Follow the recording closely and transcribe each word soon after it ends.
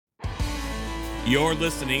You're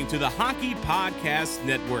listening to the Hockey Podcast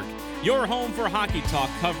Network, your home for hockey talk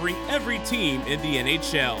covering every team in the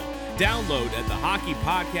NHL. Download at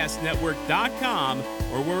thehockeypodcastnetwork.com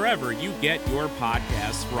or wherever you get your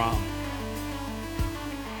podcasts from.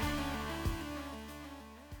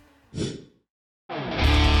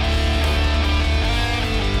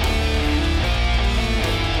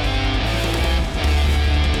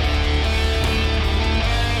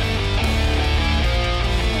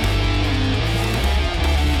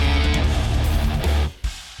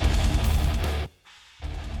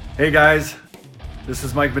 Hey guys, this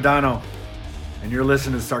is Mike Modano, and you're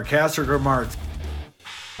listening to Sarcastic Remarks.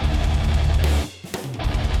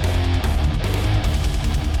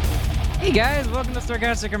 Hey guys, welcome to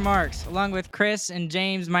Sarcastic Remarks. Along with Chris and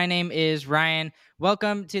James, my name is Ryan.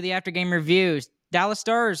 Welcome to the After Game Reviews. Dallas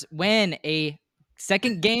Stars win a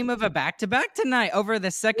second game of a back-to-back tonight over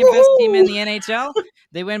the second best team in the NHL.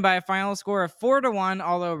 They win by a final score of 4-1,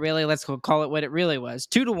 although really, let's call it what it really was,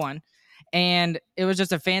 2-1. And it was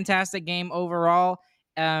just a fantastic game overall.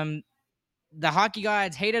 The hockey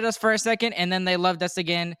gods hated us for a second, and then they loved us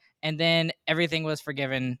again, and then everything was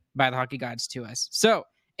forgiven by the hockey gods to us. So,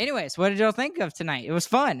 anyways, what did y'all think of tonight? It was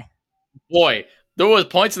fun. Boy, there was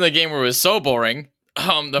points in the game where it was so boring,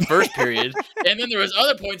 the first period, and then there was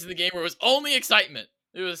other points in the game where it was only excitement.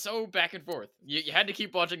 It was so back and forth. You had to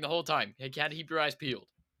keep watching the whole time. You had to keep your eyes peeled.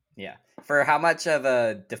 Yeah. For how much of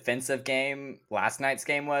a defensive game last night's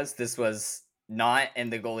game was, this was not,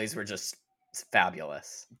 and the goalies were just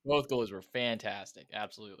fabulous. Both goalies were fantastic.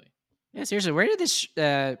 Absolutely. Yeah, seriously, where did this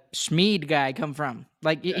Schmid guy come from?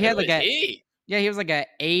 Like he had like he was like a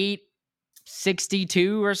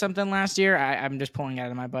 862 or something last year. I'm just pulling it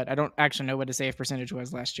out of my butt. I don't actually know what his save percentage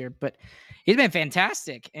was last year, but he's been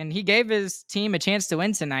fantastic, and he gave his team a chance to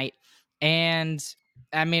win tonight. And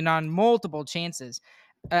I mean, on multiple chances.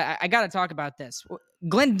 I got to talk about this.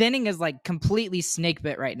 Glendening is like completely snake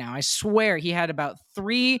bit right now. I swear he had about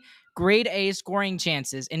 3 grade A scoring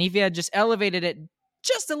chances, and if he had just elevated it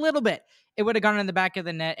just a little bit, it would have gone in the back of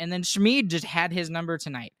the net. And then Schmid just had his number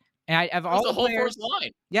tonight. And of all the whole players, fourth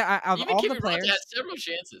line. Yeah, of even all Kimmy the players, had several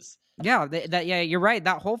chances. Yeah, you're right.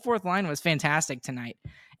 That whole fourth line was fantastic tonight,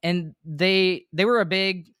 and they were a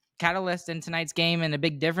big catalyst in tonight's game and a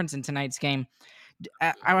big difference in tonight's game.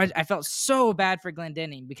 I felt so bad for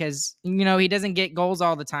Glendening because, you know, he doesn't get goals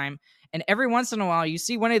all the time. And every once in a while, you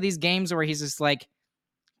see one of these games where he's just like,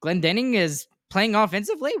 Glendening is playing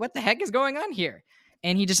offensively? What the heck is going on here?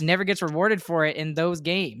 And he just never gets rewarded for it in those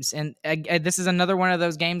games. And this is another one of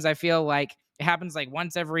those games I feel like it happens like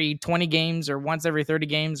once every 20 games or once every 30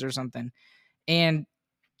 games or something. And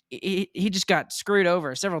he just got screwed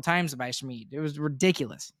over several times by Schmid. It was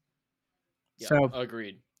ridiculous. Yeah, so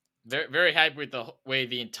agreed. Very, very happy with the way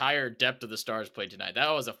the entire depth of the Stars played tonight.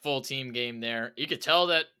 That was a full team game there. You could tell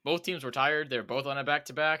that both teams were tired. They were both on a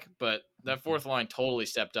back-to-back, but that fourth line totally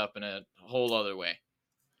stepped up in a whole other way.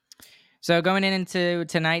 So going into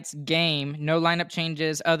tonight's game, no lineup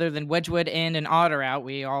changes other than Wedgwood in and Otter out.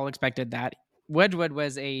 We all expected that. Wedgwood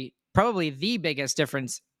was probably the biggest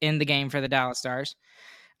difference in the game for the Dallas Stars.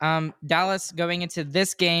 Dallas going into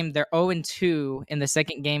this game, they're 0-2 in the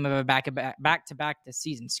second game of a back-to-back this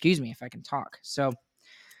season. Excuse me if I can talk. So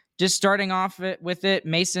just starting off with it,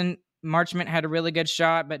 Mason Marchment had a really good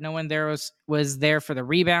shot, but no one there was there for the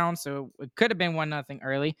rebound, so it could have been 1-0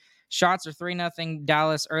 early. Shots are 3-0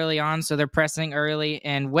 Dallas early on, so they're pressing early.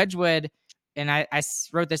 And Wedgwood, and I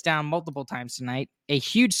wrote this down multiple times tonight, a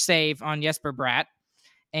huge save on Jesper Bratt,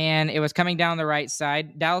 and it was coming down the right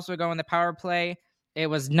side. Dallas would go on the power play. It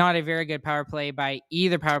was not a very good power play by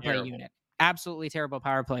either power play unit. Absolutely terrible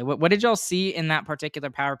power play. What did y'all see in that particular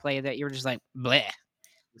power play that you were just like, bleh?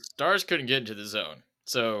 The Stars couldn't get into the zone.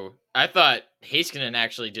 So I thought Heiskanen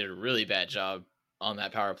actually did a really bad job on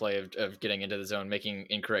that power play of getting into the zone, making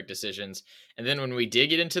incorrect decisions. And then when we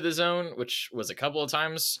did get into the zone, which was a couple of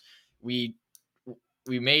times, we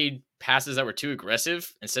made passes that were too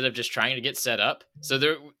aggressive instead of just trying to get set up. So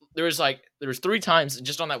there was 3 times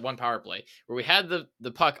just on that one power play where we had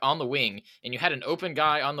the puck on the wing and you had an open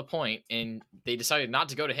guy on the point and they decided not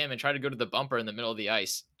to go to him and try to go to the bumper in the middle of the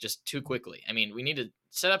ice just too quickly. I mean, we need to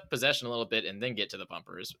set up possession a little bit and then get to the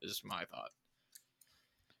bumper is my thought.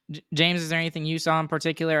 James, is there anything you saw in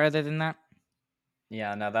particular other than that?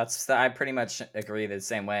 Yeah, no, I pretty much agree the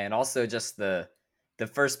same way. And also just the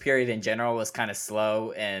first period in general was kind of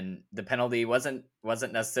slow, and the penalty wasn't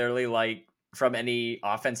necessarily like from any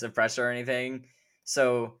offensive pressure or anything.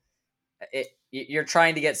 So you're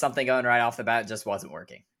trying to get something going right off the bat. It just wasn't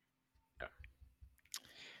working.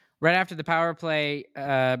 Right after the power play,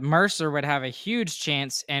 Mercer would have a huge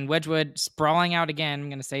chance, and Wedgwood sprawling out again. I'm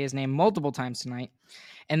going to say his name multiple times tonight.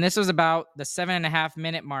 And this was about the 7.5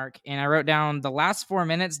 minute mark. And I wrote down the last 4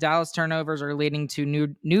 minutes, Dallas turnovers are leading to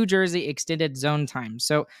New Jersey extended zone time.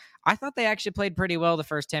 So I thought they actually played pretty well the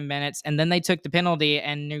first 10 minutes. And then they took the penalty,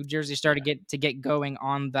 and New Jersey started to get going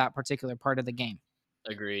on that particular part of the game.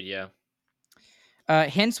 Agreed, yeah.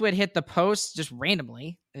 Hintz would hit the post just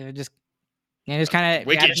randomly. It was kind of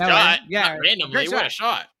Wicked shot. Yeah, not randomly. What a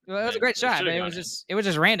shot. Well, it was a great shot, but it was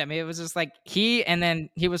just random. It was just like he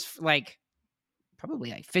was like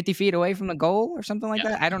probably like 50 feet away from the goal or something like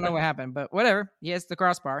that. I don't know what happened, but whatever. He hits the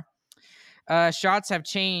crossbar. Shots have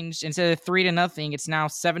changed. Instead of 3-0, it's now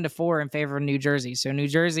 7-4 in favor of New Jersey. So New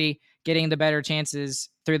Jersey getting the better chances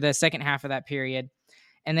through the second half of that period.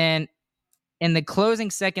 And then in the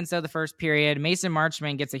closing seconds of the first period, Mason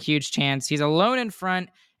Marchman gets a huge chance. He's alone in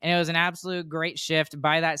front, and it was an absolute great shift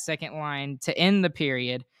by that second line to end the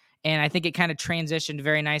period. And I think it kind of transitioned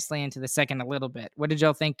very nicely into the second a little bit. What did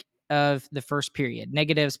y'all think of the first period?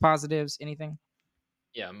 Negatives, positives, anything?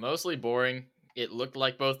 Yeah, mostly boring. It looked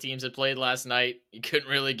like both teams had played last night. You couldn't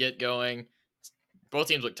really get going. Both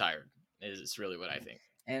teams looked tired, is really what I think.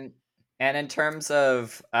 And in terms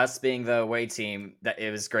of us being the away team, that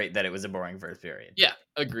it was great that it was a boring first period. Yeah,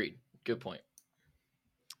 agreed. Good point.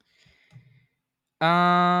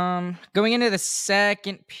 Going into the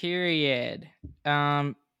second period,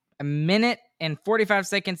 a minute and 45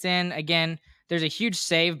 seconds in, again, there's a huge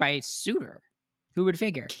save by Suter. Who would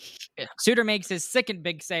figure? Yeah. Suter makes his second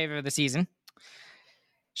big save of the season.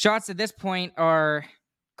 Shots at this point are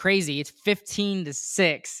crazy. It's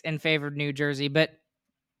 15-6 in favor of New Jersey, but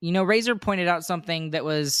Razor pointed out something that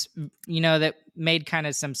was, that made kind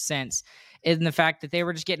of some sense in the fact that they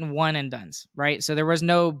were just getting one and dones, right? So there was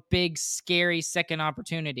no big, scary second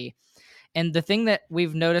opportunity. And the thing that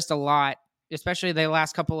we've noticed a lot, especially the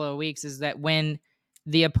last couple of weeks, is that when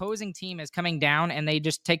the opposing team is coming down and they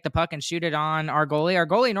just take the puck and shoot it on our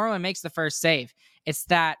goalie normally makes the first save. It's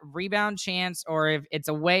that rebound chance, or if it's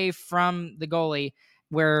away from the goalie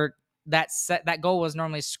where that goal was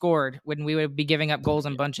normally scored, when we would be giving up goals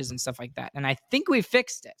in bunches and stuff like that. And I think we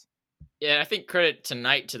fixed it. Yeah, I think credit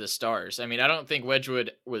tonight to the Stars. I mean, I don't think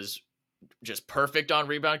Wedgwood was just perfect on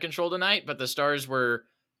rebound control tonight, but the Stars were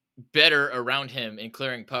better around him in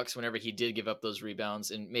clearing pucks whenever he did give up those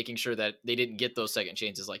rebounds and making sure that they didn't get those second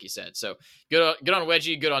chances, like you said. So good on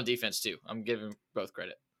Wedgie, good on defense too. I'm giving both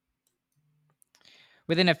credit.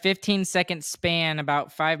 Within a 15-second span,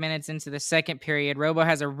 about 5 minutes into the second period, Robo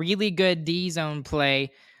has a really good D-zone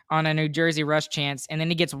play on a New Jersey rush chance, and then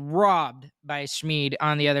he gets robbed by Schmid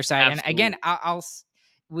on the other side. Absolutely. And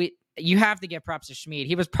again, you have to give props to Schmid.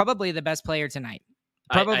 He was probably the best player tonight.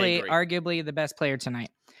 Probably, arguably the best player tonight.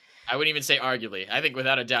 I wouldn't even say arguably. I think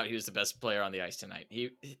without a doubt he was the best player on the ice tonight.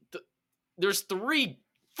 There's 3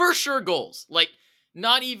 for sure goals, like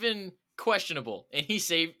not even questionable, and he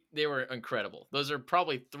saved. They were incredible. Those are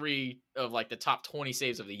probably 3 of like the top 20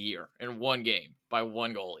 saves of the year in one game by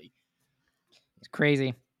one goalie. It's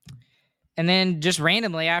crazy. And then just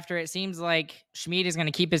randomly after, it seems like Schmid is going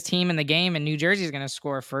to keep his team in the game and New Jersey is going to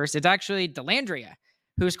score first. It's actually Dellandrea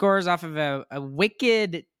who scores off of a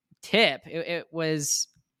wicked tip. It was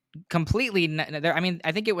completely, I mean,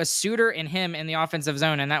 I think it was Suter and him in the offensive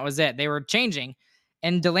zone, and that was it. They were changing,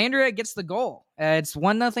 and Dellandrea gets the goal. It's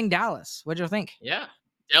 1-0 Dallas. What'd you think? Yeah.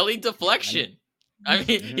 Deli deflection. I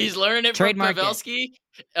mean, he's learning it from Pavelski.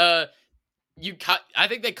 I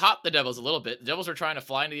think they caught the Devils a little bit. The Devils were trying to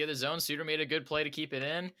fly into the other zone. Suter made a good play to keep it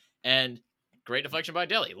in, and great deflection by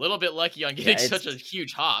Deli. A little bit lucky on getting such a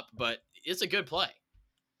huge hop, but it's a good play.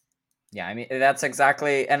 Yeah, I mean, that's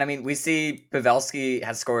exactly, and I mean, we see Pavelski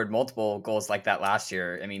has scored multiple goals like that last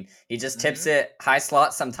year. I mean, he just tips it high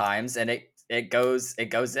slot sometimes, and it goes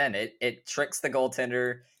in. It tricks the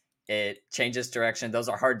goaltender. It changes direction. Those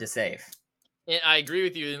are hard to save. And I agree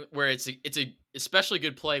with you where it's a especially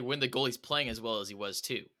good play when the goalie's playing as well as he was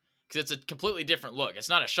too, because it's a completely different look. It's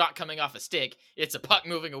not a shot coming off a stick. It's a puck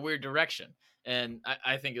moving a weird direction. And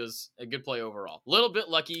I think it was a good play overall. A little bit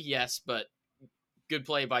lucky, yes, but good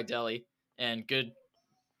play by Deli and good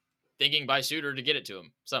thinking by Suter to get it to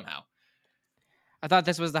him somehow. I thought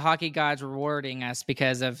this was the hockey gods rewarding us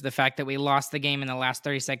because of the fact that we lost the game in the last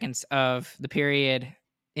 30 seconds of the period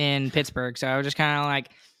in Pittsburgh. So I was just kind of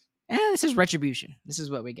like, this is retribution. This is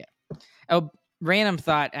what we get. Oh, random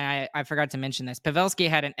thought, and I forgot to mention this. Pavelski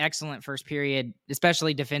had an excellent first period,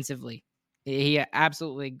 especially defensively. He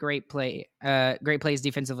absolutely great plays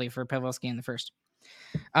defensively for Pavelski in the first.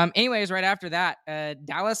 Anyways, right after that,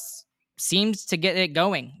 Dallas seems to get it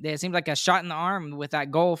going. It seemed like a shot in the arm with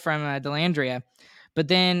that goal from Dellandrea. But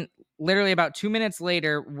then literally about 2 minutes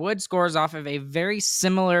later, Wood scores off of a very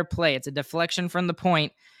similar play. It's a deflection from the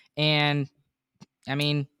point. And I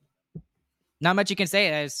mean, not much you can say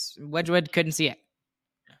as Wedgwood couldn't see it.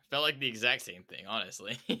 Felt like the exact same thing,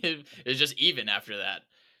 honestly. It was just even after that.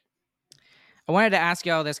 I wanted to ask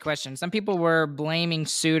you all this question. Some people were blaming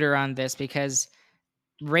Suter on this because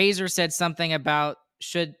Razor said something about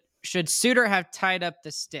should Suter have tied up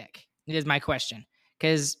the stick? It is my question.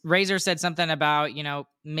 Because Razor said something about,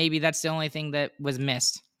 maybe that's the only thing that was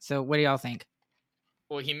missed. So what do y'all think?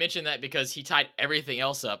 Well, he mentioned that because he tied everything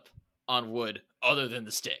else up on Wood other than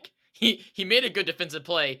the stick. He made a good defensive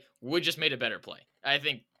play. Wood just made a better play. I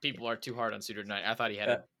think people are too hard on Suter tonight. I thought he had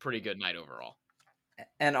a pretty good night overall.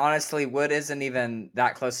 And honestly, Wood isn't even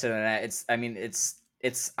that close to the net.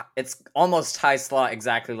 It's almost high slot,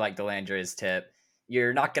 exactly like Delandre's tip.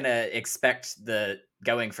 You're not gonna expect the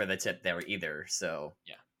going for the tip there either. So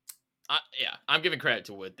I'm giving credit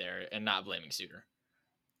to Wood there and not blaming Suter.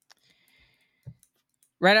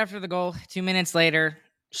 Right after the goal, 2 minutes later,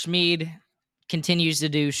 Schmid continues to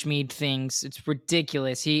do Schmid things. It's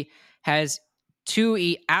ridiculous. He has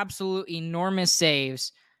two absolute enormous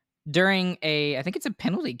saves during I think it's a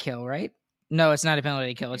penalty kill, right? No, it's not a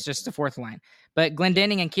penalty kill. It's just the fourth line. But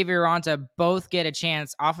Glendening and Kiviranta both get a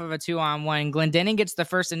chance off of a 2-on-1. Glendening gets the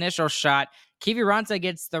first initial shot. Kiviranta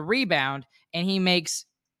gets the rebound, and he makes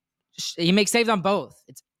saves on both.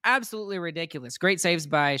 It's absolutely ridiculous. Great saves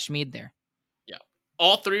by Schmid there. Yeah.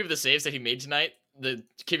 All three of the saves that he made tonight, the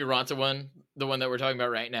Kiviranta one, the one that we're talking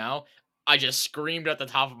about right now, I just screamed at the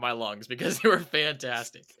top of my lungs because they were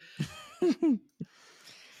fantastic.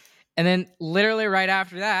 And then literally right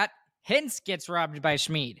after that, Hintz gets robbed by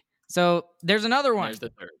Schmid. So there's another one. There's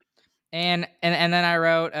the third. And then I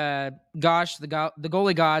wrote, gosh, the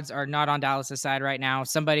goalie gods are not on Dallas' side right now.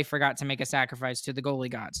 Somebody forgot to make a sacrifice to the goalie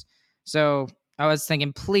gods. So I was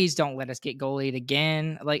thinking, please don't let us get goalied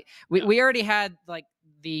again. Like we already had like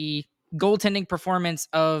the goaltending performance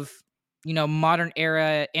of, modern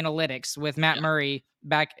era analytics with Matt Murray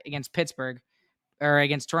back against Pittsburgh or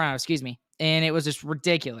against Toronto, excuse me. And it was just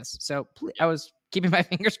ridiculous. So I was keeping my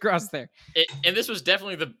fingers crossed there. And this was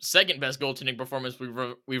definitely the second best goaltending performance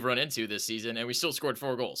we've run into this season, and we still scored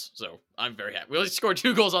 4 goals. So I'm very happy. We only scored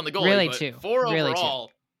 2 goals on the goal, really but 2. 4 really overall.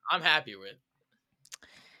 2. I'm happy with.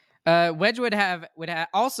 Wedge would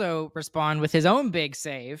also respond with his own big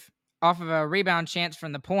save off of a rebound chance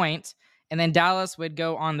from the point, and then Dallas would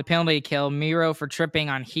go on the penalty kill, Miro for tripping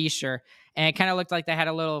on Hischier, and it kind of looked like they had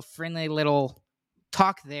a little friendly little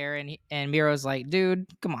talk there, and Miro's like, dude,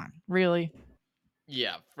 come on, really?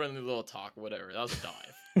 Yeah, friendly little talk, whatever. That was a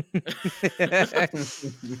dive.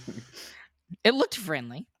 It looked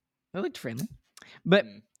friendly. But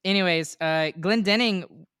anyways, Glendening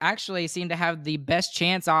actually seemed to have the best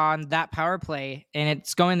chance on that power play, and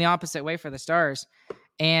it's going the opposite way for the Stars.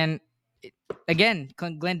 And again,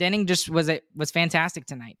 Glendening just was fantastic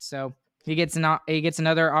tonight. So he gets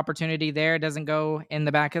another opportunity there. It doesn't go in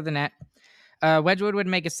the back of the net. Wedgwood would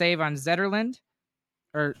make a save on Zetterlund.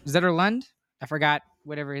 I forgot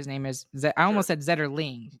whatever his name is. I almost said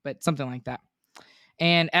Zetterling, but something like that.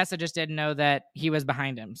 And Essa just didn't know that he was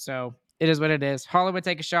behind him. So it is what it is. Holler would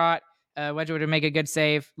take a shot. Wedgwood would make a good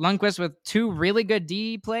save. Lundqvist with 2 really good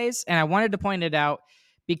D plays. And I wanted to point it out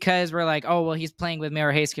because we're like, oh, well, he's playing with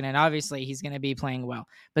Miro Heiskanen. Obviously, he's going to be playing well.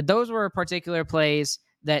 But those were particular plays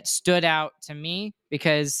that stood out to me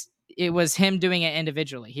because it was him doing it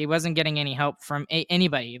individually. He wasn't getting any help from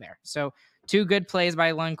anybody there. So 2 good plays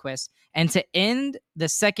by Lundqvist. And to end the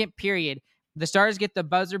second period, the Stars get the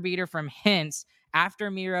buzzer beater from Hintz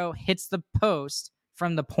after Miro hits the post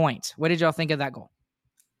from the point. What did y'all think of that goal?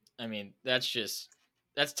 I mean, that's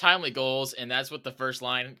timely goals, and that's what the first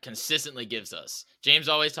line consistently gives us. James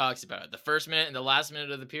always talks about it. The first minute and the last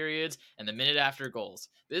minute of the periods and the minute after goals.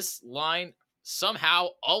 This line somehow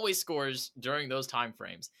always scores during those time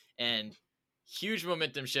frames. And huge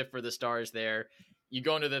momentum shift for the Stars there. You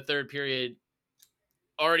go into the third period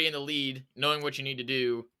already in the lead, knowing what you need to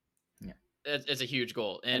do. Yeah, it's a huge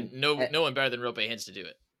goal, and no one better than Roope Hintz to do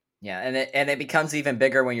it. Yeah, and it becomes even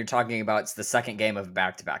bigger when you're talking about it's the second game of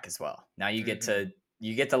back-to-back as well. Now you get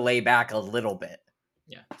to lay back a little bit.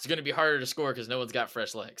 Yeah, it's going to be harder to score because no one's got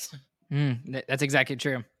fresh legs. That's exactly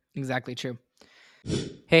true. Exactly true.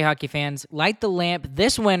 Hey, hockey fans, light the lamp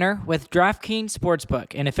this winter with DraftKings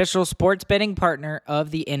Sportsbook, an official sports betting partner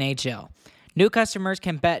of the NHL. New customers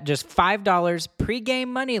can bet just $5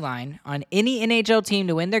 pre-game money line on any NHL team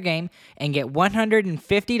to win their game and get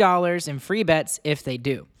 $150 in free bets if they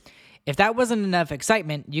do. If that wasn't enough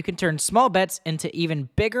excitement, you can turn small bets into even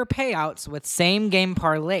bigger payouts with same-game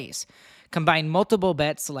parlays. Combine multiple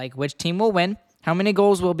bets like which team will win, how many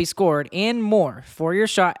goals will be scored, and more for your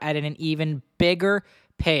shot at an even bigger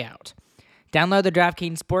payout. Download the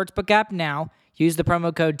DraftKings Sportsbook app now. Use the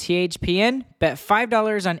promo code THPN. Bet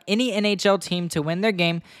 $5 on any NHL team to win their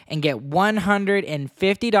game and get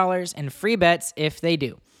 $150 in free bets if they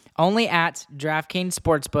do. Only at DraftKings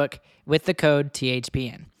Sportsbook with the code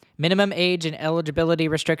THPN. Minimum age and eligibility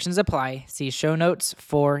restrictions apply. See show notes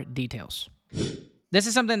for details. This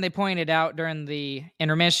is something they pointed out during the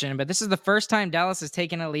intermission, but this is the first time Dallas has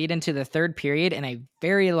taken a lead into the third period in a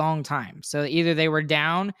very long time. So either they were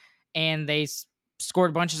down and they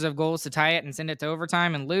scored bunches of goals to tie it and send it to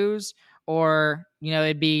overtime and lose, or,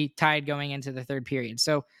 it'd be tied going into the third period.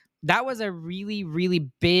 So that was a really,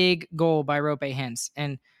 really big goal by Roope Hintz.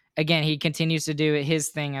 And again, he continues to do his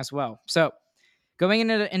thing as well. So going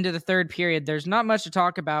into the third period, there's not much to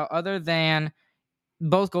talk about other than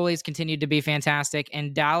both goalies continued to be fantastic,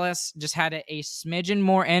 and Dallas just had a smidgen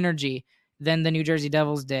more energy than the New Jersey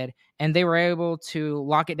Devils did, and they were able to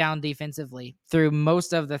lock it down defensively through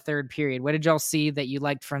most of the third period. What did y'all see that you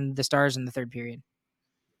liked from the Stars in the third period?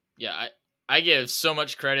 Yeah, I give so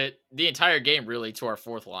much credit the entire game really to our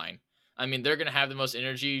fourth line. I mean, they're going to have the most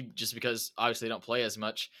energy just because obviously they don't play as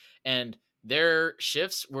much, and their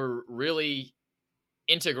shifts were really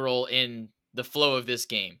integral in the flow of this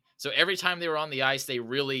game. So every time they were on the ice, they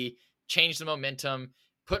really changed the momentum,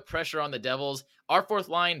 put pressure on the Devils. Our fourth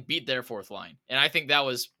line beat their fourth line. And I think that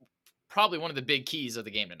was probably one of the big keys of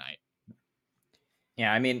the game tonight.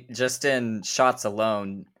 Yeah, I mean, just in shots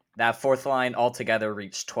alone, that fourth line altogether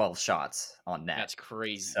reached 12 shots on net. That's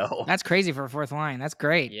crazy. So That's crazy for a fourth line. That's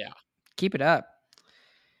great. Yeah. Keep it up.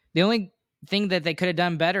 The only thing that they could have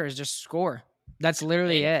done better is just score. That's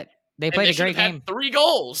literally it. They played a great game. 3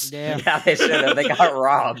 goals. Yeah, they should have. They got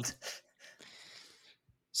robbed.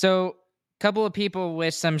 So, a couple of people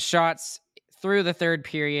with some shots through the third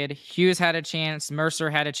period. Hughes had a chance. Mercer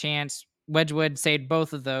had a chance. Wedgwood saved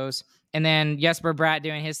both of those. And then Jesper Bratt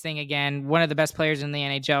doing his thing again. One of the best players in the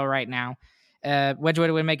NHL right now. Wedgwood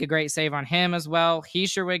would make a great save on him as well. He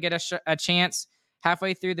sure would get a chance.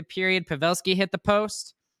 Halfway through the period, Pavelski hit the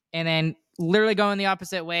post. And then literally going the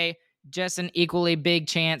opposite way, just an equally big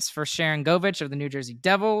chance for Sharon Govich of the New Jersey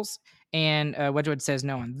Devils. And Wedgwood says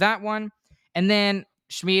no on that one. And then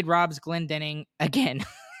Schmid robs Glendening again.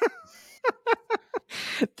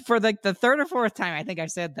 For like the third or fourth time, I think I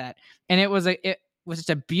said that. And it was just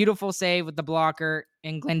a beautiful save with the blocker.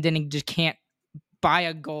 And Glendening just can't buy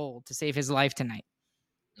a goal to save his life tonight.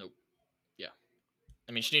 Nope. Yeah.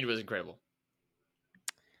 I mean, Schmid was incredible.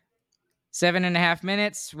 7.5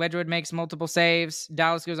 minutes. Wedgwood makes multiple saves.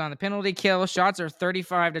 Dallas goes on the penalty kill. Shots are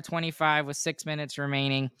 35-25 with 6 minutes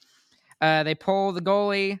remaining. They pull the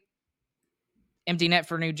goalie. Empty net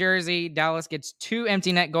for New Jersey. Dallas gets 2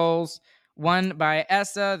 empty net goals. One by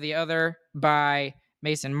Essa, the other by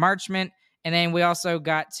Mason Marchment. And then we also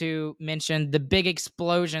got to mention the big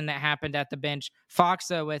explosion that happened at the bench.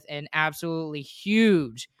 Foxa with an absolutely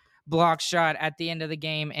huge block shot at the end of the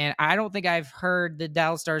game. And I don't think I've heard the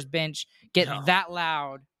Dallas Stars bench get that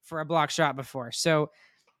loud for a block shot before. So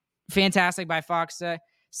fantastic by Foxa.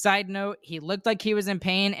 Side note, he looked like he was in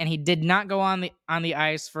pain and he did not go on the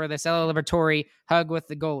ice for the Sella Liberatore hug with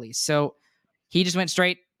the goalies. So he just went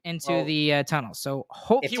straight into the tunnel. So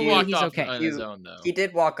hopefully he's okay. On his own, though. He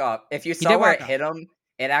did walk up. If you saw where it hit him,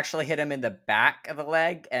 it actually hit him in the back of the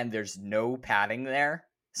leg and there's no padding there.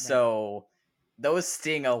 Right. So those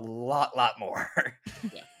sting a lot more.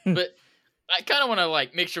 Yeah. But I kind of want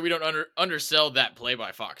to make sure we don't undersell that play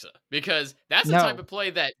by Foxa, because that's the type of play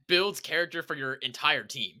that builds character for your entire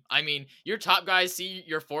team. I mean, your top guys see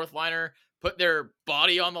your fourth liner put their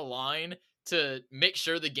body on the line to make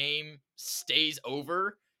sure the game stays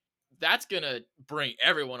over. That's going to bring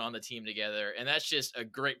everyone on the team together. And that's just a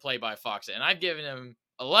great play by Foxa. And I've given him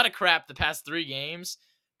a lot of crap the past 3 games,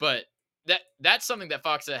 but that's something that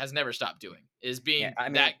Foxa has never stopped doing, is being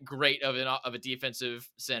that great of a defensive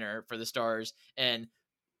center for the Stars. And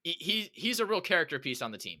he's a real character piece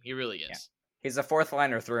on the team. He really is. Yeah. He's a fourth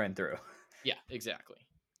liner through and through. Yeah, exactly.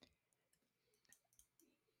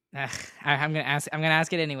 I'm gonna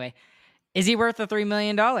ask it anyway. Is he worth the $3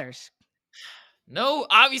 million? No,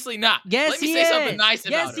 obviously not. Yes, Let me say something nice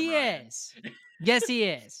about him. Yes, he is. Yes, he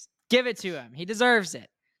is. Give it to him. He deserves it.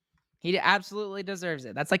 He absolutely deserves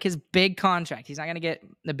it. That's like his big contract. He's not going to get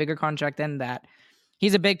a bigger contract than that.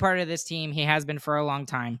 He's a big part of this team. He has been for a long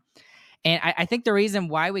time. And I think the reason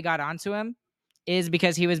why we got onto him is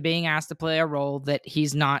because he was being asked to play a role that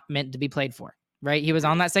he's not meant to be played for, right? He was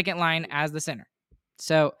on that second line as the center.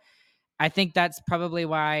 So I think that's probably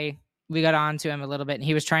why we got onto him a little bit. And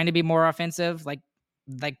he was trying to be more offensive, like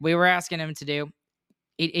we were asking him to do.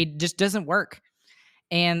 It just doesn't work.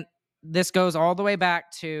 And this goes all the way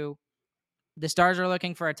back to the Stars are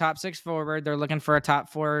looking for a top 6 forward. They're looking for a top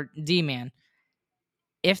 4 D-man.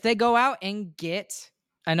 If they go out and get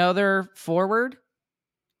another forward,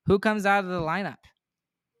 who comes out of the lineup?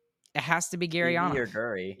 It has to be Gary Kiwi or Onov.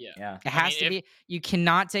 Guri. Yeah. Yeah. It has to be. You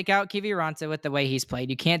cannot take out Kiviranta with the way he's played.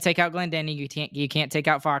 You can't take out Glendening. You can't take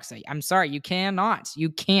out Foxa. I'm sorry, you cannot.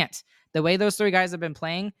 You can't. The way those 3 guys have been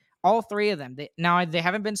playing, all 3 of them. They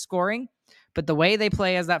haven't been scoring, but the way they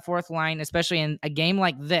play as that 4th line, especially in a game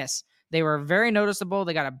like this, they were very noticeable.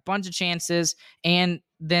 They got a bunch of chances, and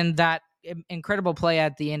then that incredible play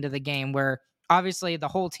at the end of the game where obviously the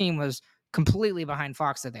whole team was completely behind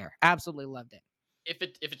Foxa there. Absolutely loved it.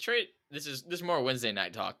 If a trade, this is more Wednesday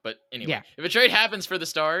night talk, but anyway, Yeah. if a trade happens for the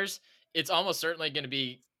Stars, it's almost certainly going to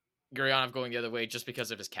be Gurionov going the other way just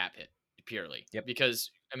because of his cap hit purely. Yep.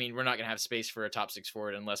 Because I mean, we're not going to have space for a top 6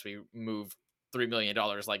 forward unless we move $3 million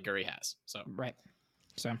like Guri has. So Right.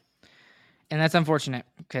 So, and that's unfortunate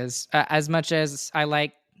because as much as I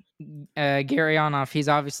like Gary Onov, he's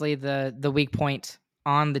obviously the weak point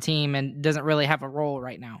on the team and doesn't really have a role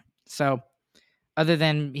right now. So, other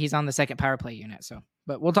than he's on the second power play unit. So,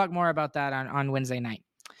 but we'll talk more about that on Wednesday night.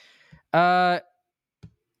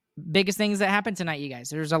 Biggest things that happened tonight, you guys.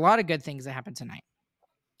 There's a lot of good things that happened tonight.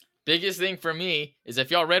 biggest thing for me is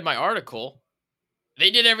if y'all read my article,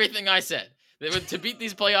 they did everything I said. To beat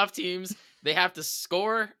these playoff teams, they have to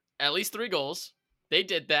score at least 3 goals. They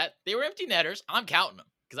did that. They were empty netters. I'm counting them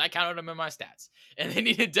because I counted them in my stats. And they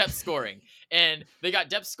needed depth scoring. And they got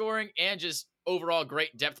depth scoring and just overall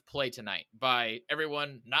great depth play tonight by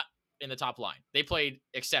everyone not in the top line. They played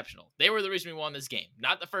exceptional. They were the reason we won this game.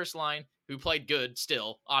 Not the first line, who played good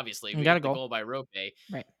still, obviously. We got a got the goal. goal by Rope.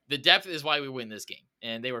 Right. The depth is why we win this game.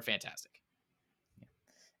 And they were fantastic.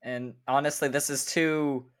 And honestly, this is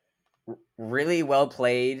 2 really well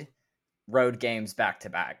played road games back to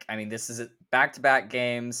back. I mean, this is back to back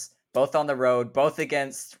games, both on the road, both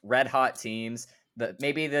against red hot teams.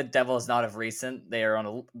 Maybe the Devils not of recent.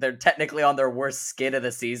 They're technically on their worst skid of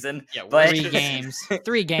the season. Yeah, but 3 games.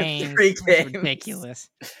 3 games. 3 That's games. ridiculous.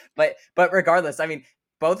 But regardless, I mean,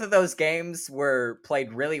 both of those games were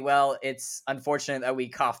played really well. It's unfortunate that we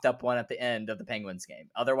coughed up one at the end of the Penguins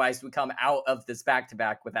game. Otherwise, we come out of this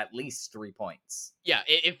back-to-back with at least 3 points. Yeah,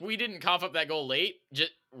 if we didn't cough up that goal late,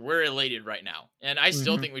 we're elated right now. And I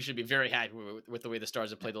still think we should be very happy with the way the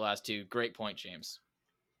Stars have played the last 2. Great point, James.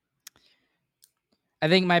 I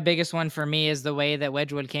think my biggest one for me is the way that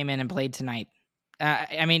Wedgwood came in and played tonight.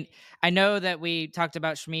 I mean, I know that we talked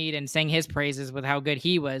about Schmid and sang his praises with how good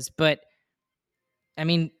he was, but I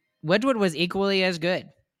mean, Wedgwood was equally as good.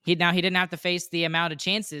 He didn't have to face the amount of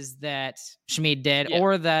chances that Schmid did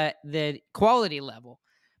or the quality level,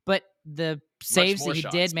 but the saves that he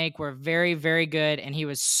did make were very, very good, and he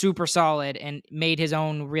was super solid and made his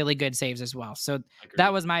own really good saves as well. So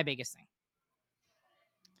that was my biggest thing.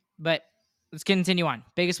 But let's continue on.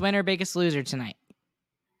 Biggest winner, biggest loser tonight.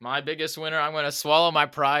 My biggest winner, I'm going to swallow my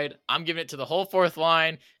pride. I'm giving it to the whole 4th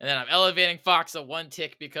line, and then I'm elevating Fox 1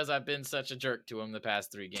 tick because I've been such a jerk to him the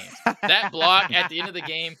past 3 games. That block at the end of the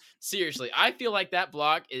game, seriously, I feel like that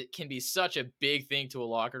block, it can be such a big thing to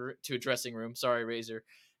a dressing room. Sorry, Razor.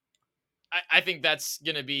 I think that's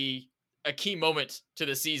going to be a key moment to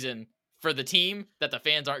the season for the team that the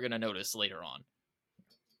fans aren't going to notice later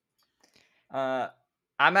on.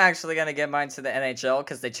 I'm actually going to give mine to the NHL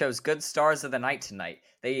because they chose good stars of the night tonight.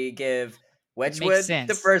 They give Wedgwood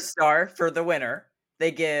the first star for the winner.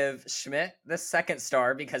 They give Schmidt the second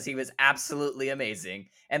star because he was absolutely amazing.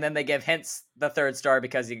 And then they give Hintz the 3rd star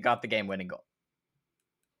because he got the game-winning goal.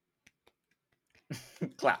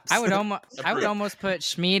 Claps. I would almost put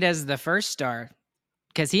Schmid as the first star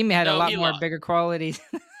because he had a lot more bigger quality.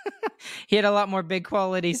 He had a lot more big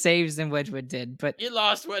quality saves than Wedgwood did. But he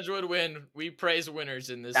lost, Wedgwood win. We praise winners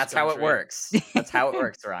in this. That's country. how it works. That's how it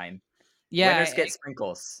works, Ryan. Yeah, winners get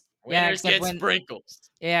sprinkles. Winners get sprinkles.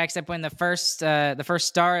 Yeah, except when the first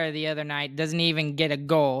star of the other night doesn't even get a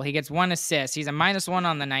goal. He gets 1 assist. He's a -1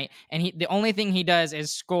 on the night, and the only thing he does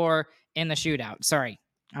is score in the shootout. Sorry,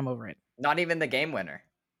 I'm over it. Not even the game winner.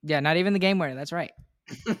 Yeah, not even the game winner. That's right.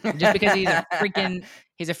 Just because he's a freaking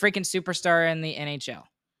superstar in the NHL.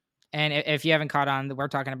 And if you haven't caught on, we're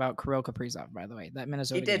talking about Kirill Kaprizov, by the way. That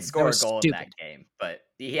Minnesota he did game. score a goal in that game, but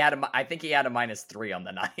I think he had a -3 on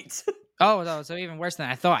the night. Oh, so even worse than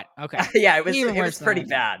I thought. Okay. Yeah, it was pretty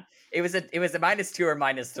bad. It was a -2 or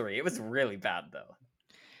 -3. It was really bad though.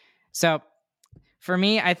 So for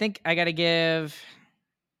me, I think I gotta give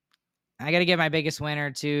my biggest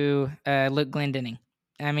winner to Luke Glendening.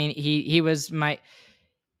 I mean, he was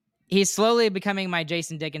he's slowly becoming my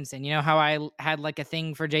Jason Dickinson. You know how I had like a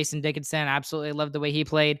thing for Jason Dickinson? I absolutely loved the way he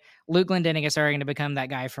played. Luke Glendening is starting to become that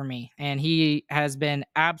guy for me. And he has been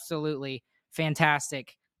absolutely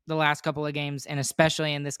fantastic the last couple of games, and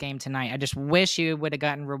especially in this game tonight. I just wish he would have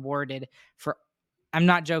gotten rewarded for, I'm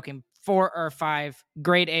not joking, 4 or 5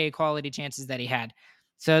 grade A quality chances that he had.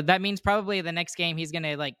 So that means probably the next game he's going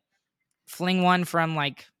to like fling one from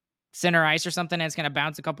like center ice or something, and it's going to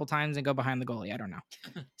bounce a couple times and go behind the goalie. I don't know.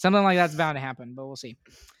 Something like that's bound to happen, but we'll see.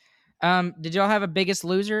 Did y'all have a biggest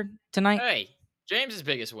loser tonight? Hey, James's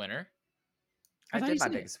biggest winner. I I thought did he my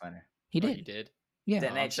said it. biggest winner. He Oh, did. you did. Yeah. The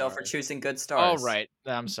I'm NHL for sorry. choosing good Oh, stars. right.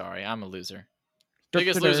 I'm sorry. I'm a loser.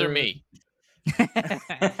 Biggest loser, me.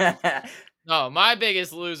 No, my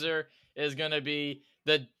biggest loser is going to be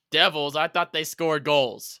the Devils. I thought they scored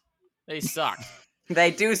goals. They suck. They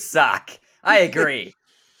do suck. I agree.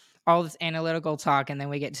 All this analytical talk, and then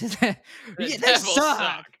we get to the The they Devils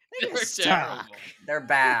suck. They They're suck. terrible. They're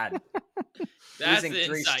bad. That's Losing the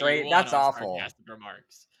 3 insight straight, you want that's on awful. sarcastic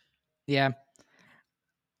remarks. Yeah.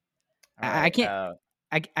 All I right, can't-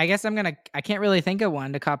 I guess I can't really think of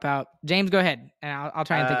one to cop out. James, go ahead, and I'll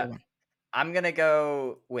try and think of one. I'm gonna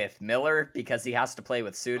go with Miller because he has to play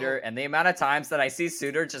with Suter, and the amount of times that I see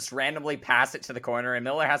Suter just randomly pass it to the corner and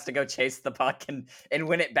Miller has to go chase the puck and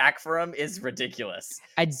win it back for him is ridiculous.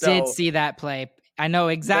 I did So- see that play. I know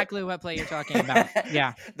exactly what play you're talking about.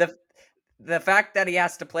 Yeah. The fact that he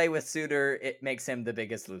has to play with Suter, it makes him the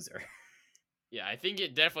biggest loser. Yeah, I think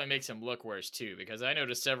it definitely makes him look worse too, because I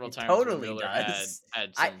noticed several It times totally when Miller does.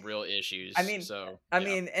 had I- some real issues. I mean- so I yeah.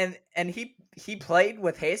 mean, and he played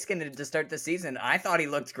with Heiskanen to start the season. I thought he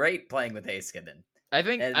looked great playing with Heiskanen. I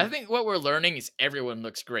and- think what we're learning is everyone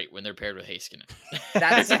looks great when they're paired with Heiskanen.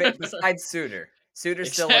 That is fit besides Suter. Suter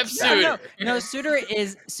still Except looks bad. Suter. No,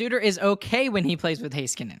 Suter is okay when he plays with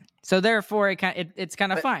Heiskanen. So therefore, it's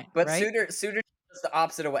kind of fine. But right? Suter does the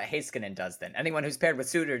opposite of what Heiskanen does. Then anyone who's paired with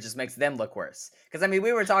Suter just makes them look worse. Because I mean,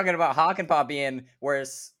 we were talking about Hakanpää being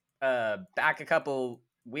worse back a couple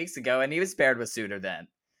weeks ago, and he was paired with Suter then.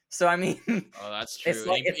 So I mean, Oh, that's true.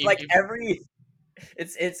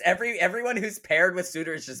 everyone who's paired with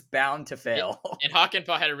Suter is just bound to fail. And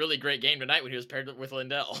Hakanpää had a really great game tonight when he was paired with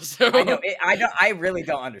Lindell. So I know. I really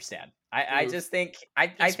don't understand. I Oof. just think I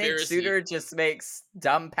think Conspiracy. Suter just makes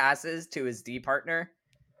dumb passes to his D partner,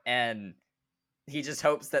 and he just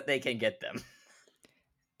hopes that they can get them.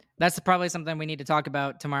 That's probably something we need to talk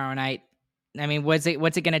about tomorrow night. I mean, what's it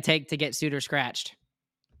going to take to get Suter scratched?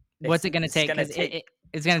 What's it going to It's take? gonna 'Cause take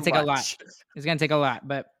it's going to too take a lot. much. It's going to take a lot.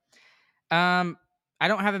 But I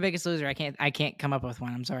don't have a biggest loser. I can't come up with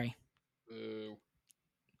one. I'm sorry. Boo.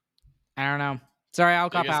 I don't know. Sorry, I'll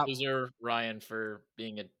cop Biggest out. loser, Ryan, for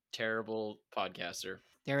being a terrible podcaster.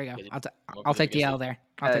 There we go. Get it. I'll What take the biggest L loser? there.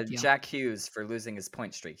 I'll take the L. Jack Hughes for losing his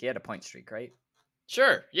point streak. He had a point streak, right?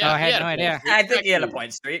 Sure. Yeah. I had he no a point idea. streak. I think Jack he had a Hughes.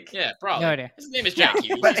 point streak. Yeah, probably. No idea. His name is Jack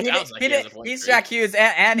Hughes. But It sounds like he has a point he's streak. Jack Hughes,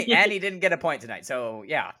 and he didn't get a point tonight. So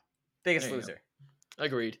yeah, biggest There you go. loser.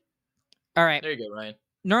 Agreed. All right. There you go, Ryan.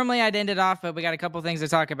 Normally I'd end it off, but we got a couple things to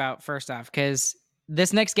talk about first off, because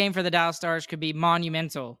this next game for the Dallas Stars could be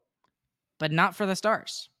monumental, but not for the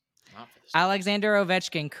Stars. Not for this. Alexander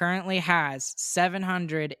Ovechkin currently has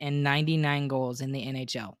 799 goals in the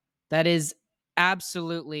NHL. That is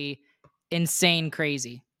absolutely insane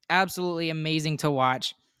crazy. Absolutely amazing to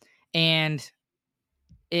watch. And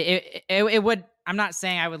it would, I'm not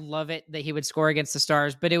saying I would love it that he would score against the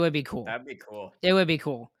Stars, but it would be cool. That'd be cool. It would be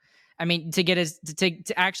cool. I mean,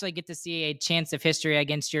 to actually get to see a chance of history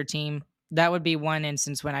against your team, that would be one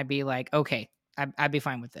instance when I'd be like, okay, I'd be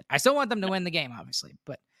fine with it. I still want them to win the game, obviously,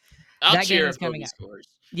 but I'll that game cheer is if coming Kobe up. scores.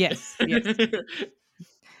 yes.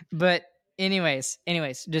 But anyways,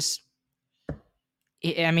 just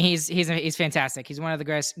I mean, he's fantastic. He's one of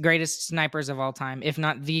the greatest snipers of all time, if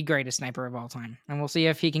not the greatest sniper of all time. And we'll see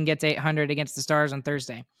if he can get to 800 against the Stars on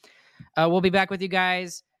Thursday. We'll be back with you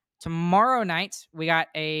guys tomorrow night. We got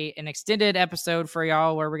an extended episode for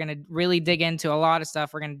y'all where we're going to really dig into a lot of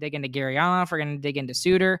stuff. We're going to dig into Gurianov. We're going to dig into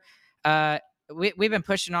Suter. We've been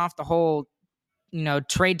pushing off the whole,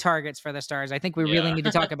 trade targets for the Stars. I think we really Yeah. need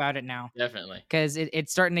to talk about it now Definitely. because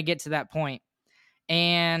it's starting to get to that point.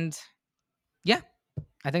 And yeah,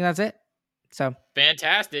 I think that's it. So,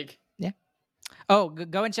 Fantastic. oh,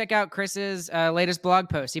 go and check out Chris's latest blog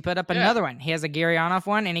post. He put up another one. He has a Gurianov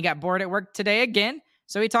one, and he got bored at work today again.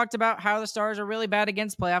 So he talked about how the Stars are really bad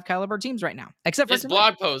against playoff caliber teams right now, except for It's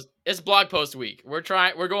tonight. blog post week. We're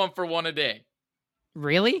going for one a day.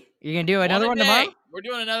 Really? You're gonna do another one a day. tomorrow? We're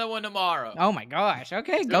doing another one tomorrow. Oh my gosh!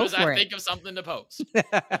 Okay, As go soon as for I it. think of something to post.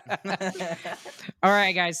 All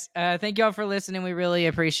right, guys. Thank you all for listening. We really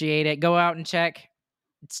appreciate it. Go out and check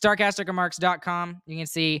StarcasticRemarks.com. You can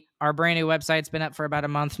see our brand new website's been up for about a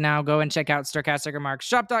month now. Go and check out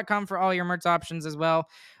StarcasticRemarksShop.com for all your merch options as well.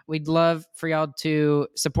 We'd love for y'all to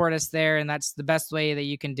support us there, and that's the best way that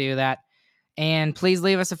you can do that. And please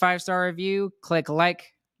leave us a 5-star review. Click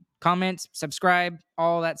like, comment, subscribe,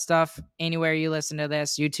 all that stuff anywhere you listen to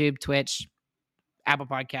this: YouTube, Twitch, Apple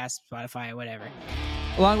Podcasts, Spotify, whatever.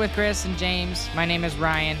 Along with Chris and James, my name is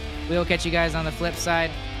Ryan. We will catch you guys on the flip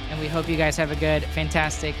side, and we hope you guys have a good,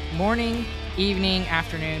 fantastic morning, evening,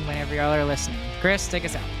 afternoon, whenever y'all are listening. Chris, take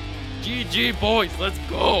us out. GG, boys. Let's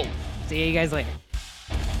go. See you guys later.